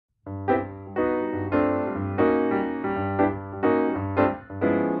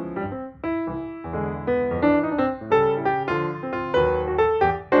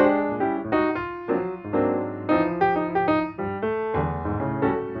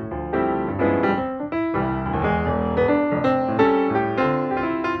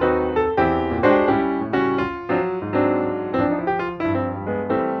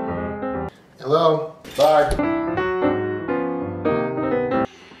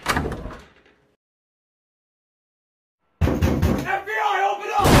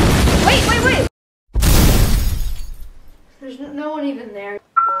no one even there.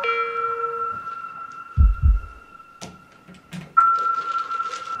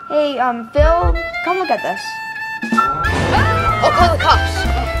 Hey, Phil, come look at this. I'll call the cops.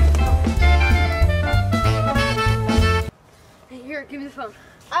 Hey, here, give me the phone.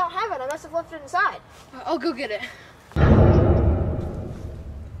 I don't have it. I must have left it inside. I'll go get it.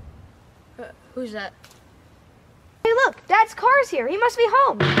 Who's that? Hey, look, Dad's car's here. He must be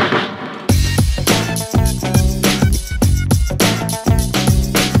home.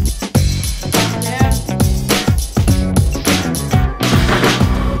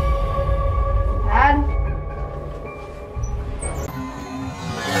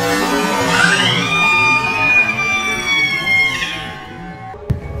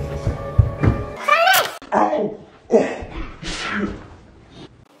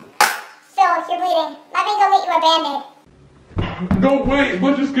 Phil, if you're bleeding, let me go get you a Band-Aid. No, wait,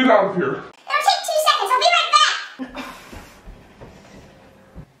 let's just get out of here. It'll take 2 seconds, I'll be right back!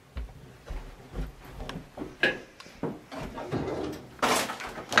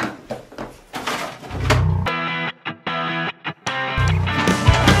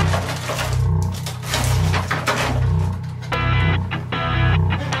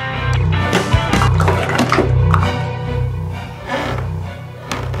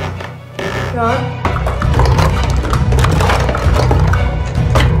 John?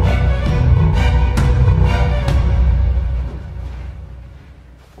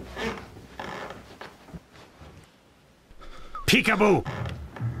 Peekaboo!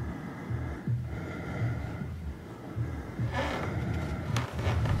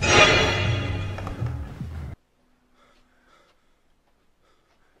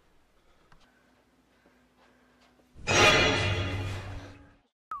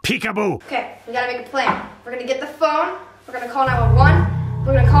 Peekaboo! Okay, we gotta make a plan. We're gonna get the phone, we're gonna call 911,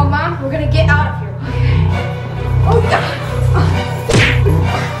 we're gonna call Mom, we're gonna get out of here. Okay. Oh, God!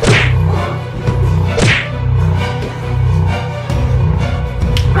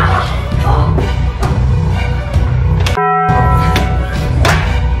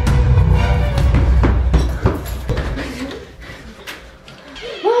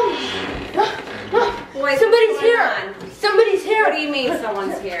 Boys, Somebody's what's here! going on? Somebody's here! What do you mean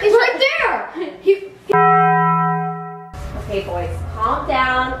someone's here? He's right there! Okay, boys, calm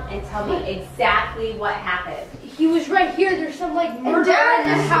down and tell me exactly what happened. He was right here. There's some like murder in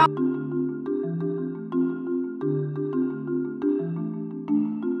this house.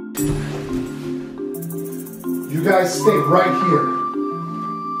 You guys stay right here.